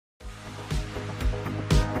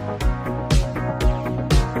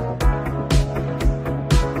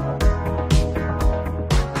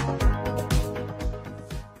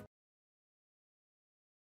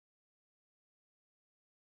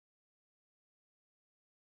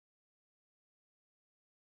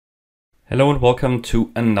Hello and welcome to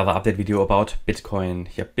another update video about Bitcoin.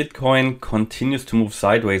 Yeah, Bitcoin continues to move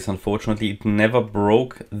sideways. Unfortunately, it never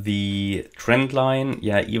broke the trend line.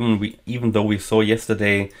 Yeah, even though we saw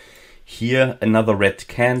yesterday here another red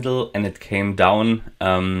candle and it came down,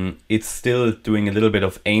 it's still doing a little bit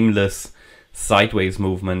of aimless sideways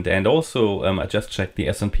movement. And also, I just checked the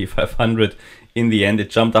S&P 500. In the end, it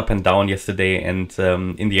jumped up and down yesterday, and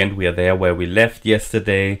in the end, we are there where we left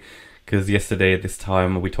yesterday. Because yesterday at this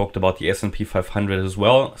time we talked about the S&P 500 as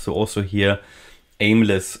well. So also here,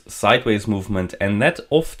 aimless sideways movement. And that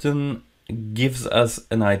often gives us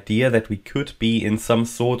an idea that we could be in some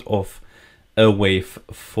sort of a wave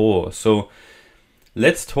 4. So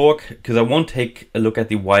let's talk, because I won't take a look at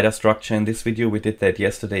the wider structure in this video. We did that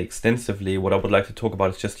yesterday extensively. What I would like to talk about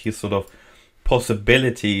is just here sort of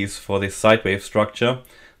possibilities for this sideways structure.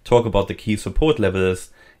 Talk about the key support levels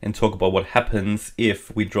and talk about what happens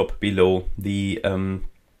if we drop below the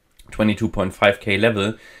 22.5k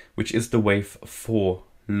level, which is the wave 4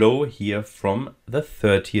 low here from the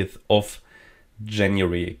 30th of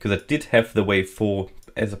January. Because I did have the wave 4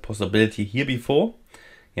 as a possibility here before.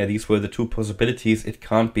 Yeah, these were the two possibilities. It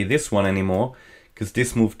can't be this one anymore because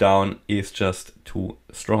this move down is just too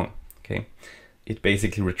strong. Okay, it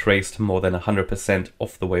basically retraced more than 100%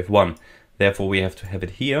 of the wave 1. Therefore, we have to have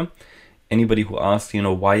it here. Anybody who asks,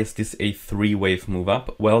 why is this a 3-wave move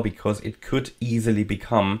up? Well, because it could easily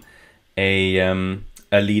become an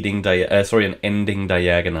ending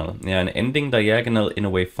diagonal. Yeah, an ending diagonal in a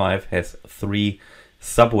wave 5 has 3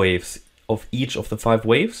 subwaves of each of the 5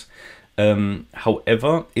 waves.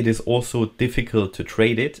 However, it is also difficult to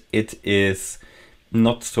trade it. It is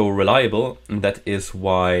not so reliable, and that is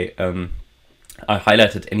why I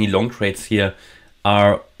highlighted any long trades here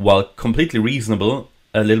are, while completely reasonable,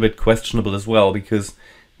 a little bit questionable as well, because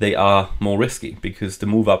they are more risky, because the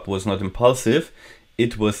move up was not impulsive,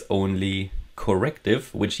 it was only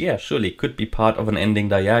corrective, which, yeah, surely could be part of an ending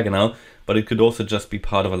diagonal, but it could also just be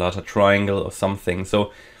part of a larger triangle or something.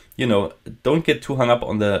 So, don't get too hung up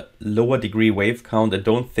on the lower degree wave count. I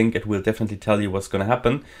don't think it will definitely tell you what's going to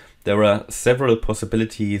happen. There are several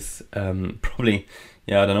possibilities, probably,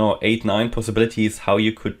 I don't know, 8, 9 possibilities how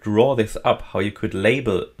you could draw this up, how you could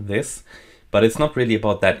label this. But it's not really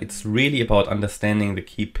about that. It's really about understanding the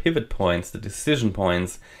key pivot points, the decision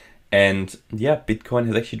points. And yeah, Bitcoin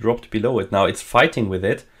has actually dropped below it. Now it's fighting with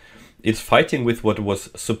it. It's fighting with what was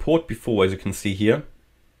support before, as you can see here.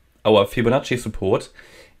 Our Fibonacci support.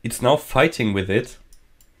 It's now fighting with it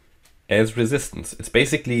as resistance. It's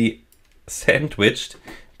basically sandwiched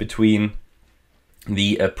between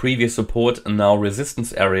the previous support and now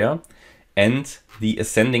resistance area and the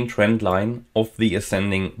ascending trend line of the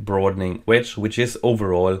ascending broadening wedge, which is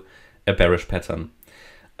overall a bearish pattern.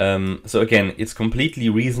 So again, it's completely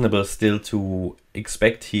reasonable still to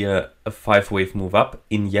expect here a 5-wave move up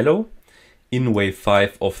in yellow, in wave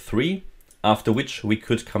 5 of 3, after which we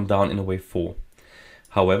could come down in a wave 4.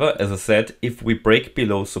 However, as I said, if we break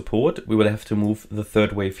below support, we will have to move the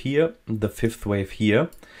 3rd wave here, the 5th wave here.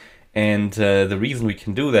 And the reason we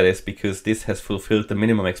can do that is because this has fulfilled the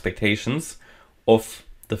minimum expectations of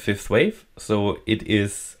the 5th wave. So it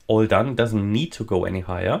is all done, doesn't need to go any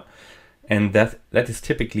higher. And that is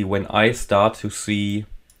typically when I start to see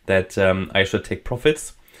that I should take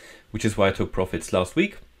profits, which is why I took profits last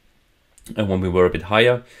week. And when we were a bit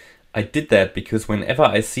higher, I did that because whenever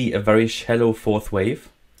I see a very shallow 4th wave,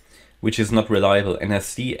 which is not reliable, and I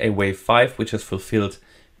see a wave 5 which has fulfilled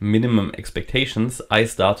minimum expectations, I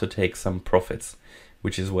start to take some profits,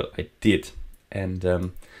 which is what I did. And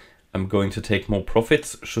I'm going to take more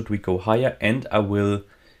profits should we go higher, and I will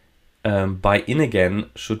buy in again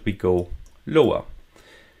should we go lower.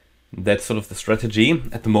 That's sort of the strategy.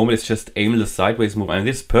 At the moment, it's just aimless sideways move. And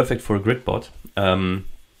this is perfect for a grid bot.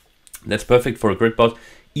 That's perfect for a grid bot,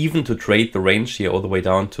 even to trade the range here all the way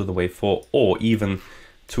down to the wave 4, or even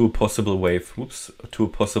to a possible wave, to a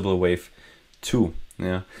possible wave 2.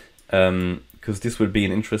 Yeah, because this will be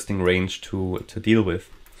an interesting range to deal with.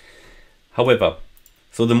 However,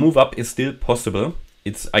 so the move up is still possible.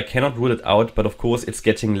 I cannot rule it out, but of course it's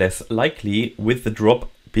getting less likely with the drop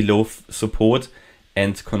below support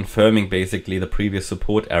and confirming basically the previous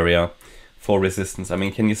support area for resistance. I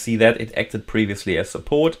mean, can you see that? It acted previously as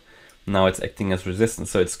support, now it's acting as resistance.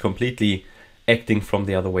 So it's completely acting from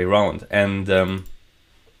the other way around. And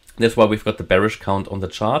that's why we've got the bearish count on the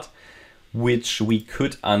chart, which we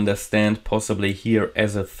could understand possibly here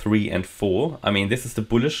as a 3 and 4. I mean, this is the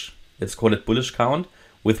bullish, let's call it bullish count,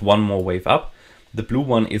 with one more wave up. The blue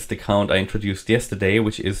one is the count I introduced yesterday,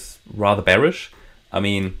 which is rather bearish. I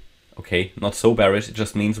mean, okay, not so bearish, it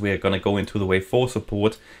just means we're gonna go into the wave 4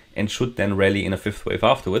 support and should then rally in a 5th wave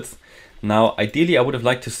afterwards. Now, ideally, I would have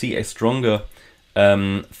liked to see a stronger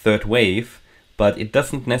third wave, but it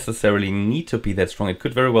doesn't necessarily need to be that strong. It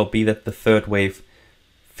could very well be that the third wave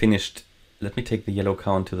finished. Let me take the yellow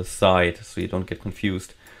count to the side so you don't get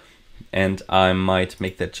confused. And I might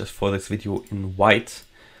make that just for this video in white.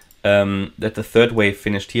 That the third wave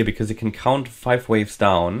finished here, because you can count 5 waves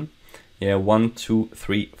down. Yeah, 1, 2,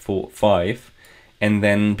 3, 4, 5. And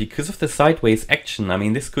then because of the sideways action, I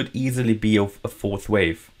mean, this could easily be a 4th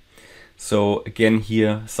wave. So again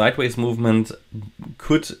here, sideways movement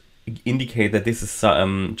could indicate that this is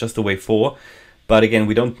just a wave 4. But again,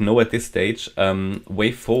 we don't know at this stage.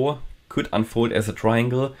 Wave 4 could unfold as a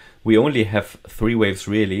triangle. We only have 3 waves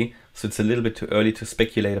really, so it's a little bit too early to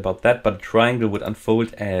speculate about that. But a triangle would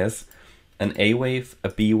unfold as an A wave, a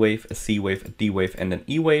B wave, a C wave, a D wave, and an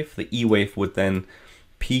E wave. The E wave would then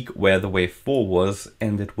peak where the wave 4 was,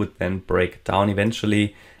 and it would then break down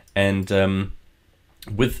eventually. And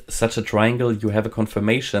with such a triangle, you have a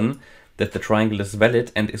confirmation that the triangle is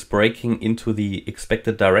valid and is breaking into the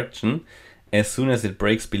expected direction as soon as it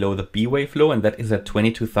breaks below the B wave low, and that is at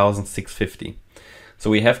 22,650. So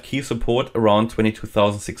we have key support around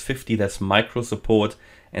 22,650, that's micro support,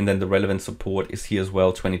 and then the relevant support is here as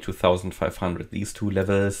well, 22,500. These two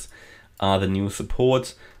levels are the new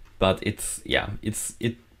support, but it's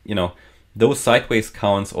you know, those sideways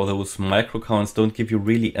counts or those micro counts don't give you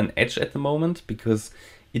really an edge at the moment, because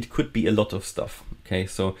it could be a lot of stuff. Okay,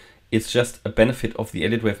 so it's just a benefit of the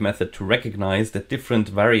Elliott Wave method to recognize that different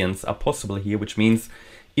variants are possible here, which means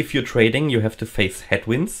if you're trading, you have to face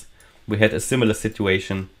headwinds. We had a similar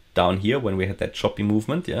situation down here when we had that choppy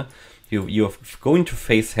movement. Yeah, you're going to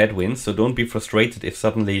face headwinds, so don't be frustrated if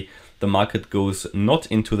suddenly the market goes not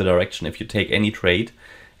into the direction if you take any trade.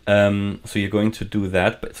 So you're going to do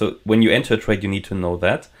that. But so when you enter a trade, you need to know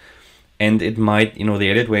that. And it might, you know, the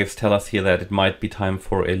Elliott Waves tell us here that it might be time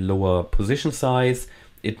for a lower position size.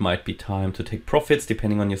 It might be time to take profits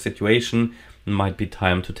depending on your situation. It might be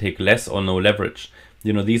time to take less or no leverage.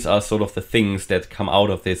 You know, these are sort of the things that come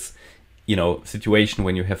out of this, you know, situation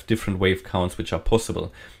when you have different wave counts which are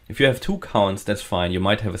possible. If you have 2 counts, that's fine. You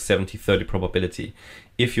might have a 70-30 probability.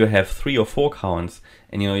 If you have 3 or 4 counts,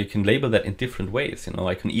 and you know, you can label that in different ways. You know,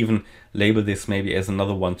 I can even label this maybe as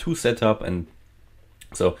another 1-2 setup. And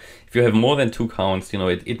so if you have more than 2 counts, you know,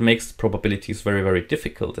 it makes probabilities very, very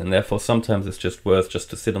difficult. And therefore, sometimes it's just worth just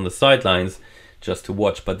to sit on the sidelines just to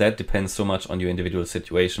watch. But that depends so much on your individual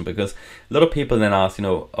situation, because a lot of people then ask, you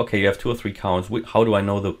know, okay, you have 2 or 3 counts. How do I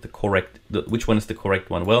know which one is the correct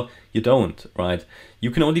one? Well, you don't, right?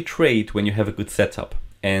 You can only trade when you have a good setup.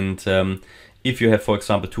 And if you have, for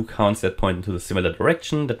example, 2 counts that point into the similar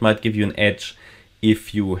direction, that might give you an edge.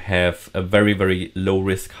 If you have a very, very low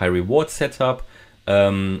risk, high reward setup,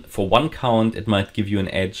 for 1 count, it might give you an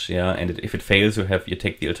edge. Yeah, and if it fails, you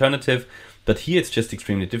take the alternative. But here it's just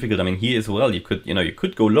extremely difficult. I mean, here as well, you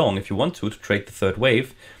could go long if you want to trade the third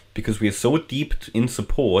wave, because we are so deep in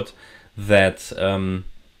support that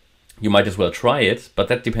you might as well try it. But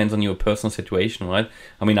that depends on your personal situation, right?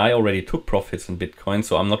 I mean, I already took profits in Bitcoin,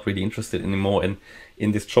 so I'm not really interested anymore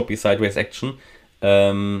in this choppy sideways action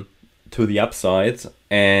to the upside.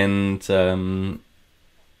 And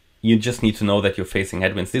you just need to know that you're facing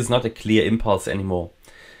headwinds. This is not a clear impulse anymore.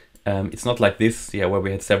 It's not like this, yeah, where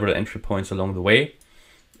we had several entry points along the way.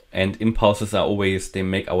 And impulses are always, they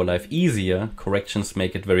make our life easier. Corrections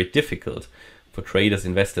make it very difficult for traders,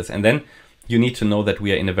 investors. And then you need to know that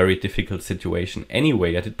we are in a very difficult situation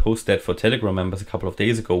anyway. I did post that for Telegram members a couple of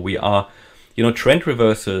days ago. We are, you know, trend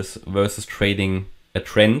reversals versus trading a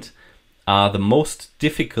trend are the most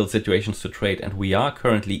difficult situations to trade. And we are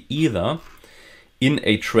currently either in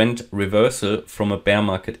a trend reversal from a bear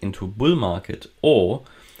market into a bull market, or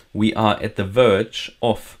we are at the verge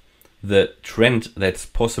of the trend that's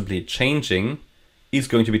possibly changing is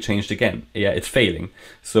going to be changed again. Yeah, it's failing.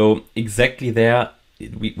 So exactly there,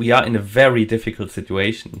 we are in a very difficult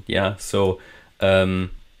situation. Yeah, so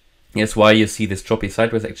that's why you see this choppy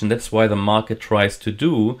sideways action. That's why the market tries to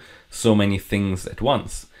do so many things at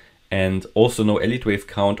once. And also no Elliott Wave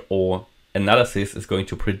count or analysis is going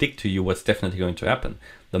to predict to you what's definitely going to happen.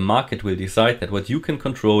 The market will decide that. What you can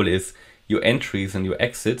control is your entries and your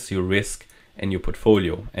exits, your risk and your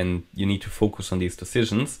portfolio. And you need to focus on these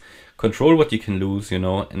decisions. Control what you can lose, you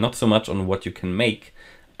know, and not so much on what you can make.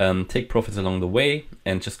 Take profits along the way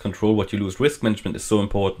and just control what you lose. Risk management is so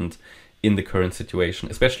important in the current situation,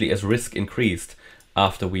 especially as risk increased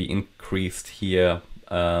after we increased here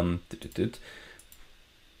around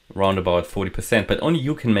about 40%. But only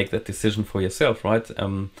you can make that decision for yourself, right?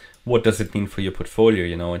 What does it mean for your portfolio,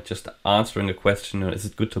 you know? And just answering a question, you know, is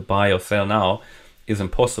it good to buy or sell now, is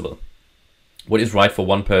impossible. What is right for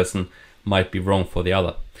one person might be wrong for the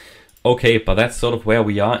other. Okay, but that's sort of where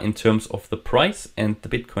we are in terms of the price and the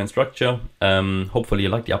Bitcoin structure. Hopefully you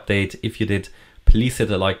liked the update. If you did, please hit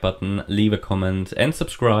the like button, leave a comment and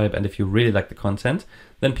subscribe. And if you really like the content,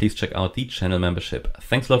 then please check out the channel membership.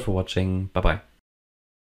 Thanks a lot for watching. Bye bye.